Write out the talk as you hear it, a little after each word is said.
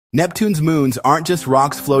Neptune's moons aren't just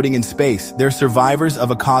rocks floating in space, they're survivors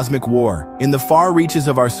of a cosmic war. In the far reaches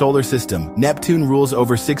of our solar system, Neptune rules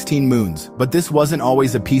over 16 moons, but this wasn't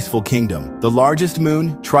always a peaceful kingdom. The largest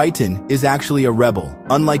moon, Triton, is actually a rebel.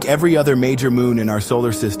 Unlike every other major moon in our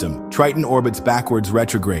solar system, Triton orbits backwards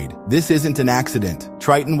retrograde. This isn't an accident.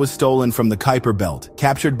 Triton was stolen from the Kuiper Belt,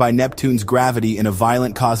 captured by Neptune's gravity in a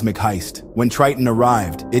violent cosmic heist. When Triton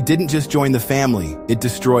arrived, it didn't just join the family, it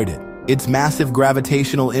destroyed it. Its massive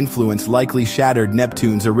gravitational influence likely shattered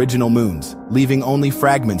Neptune's original moons, leaving only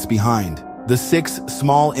fragments behind. The 6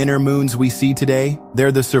 small inner moons we see today,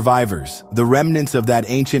 they're the survivors, the remnants of that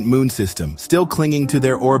ancient moon system, still clinging to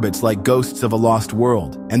their orbits like ghosts of a lost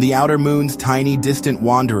world. And the outer moons, tiny, distant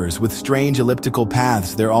wanderers with strange elliptical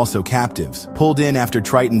paths, they're also captives, pulled in after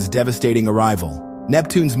Triton's devastating arrival.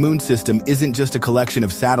 Neptune's moon system isn't just a collection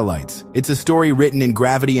of satellites. It's a story written in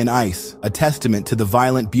gravity and ice, a testament to the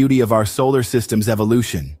violent beauty of our solar system's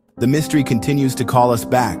evolution. The mystery continues to call us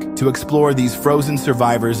back, to explore these frozen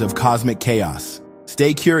survivors of cosmic chaos.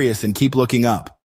 Stay curious and keep looking up.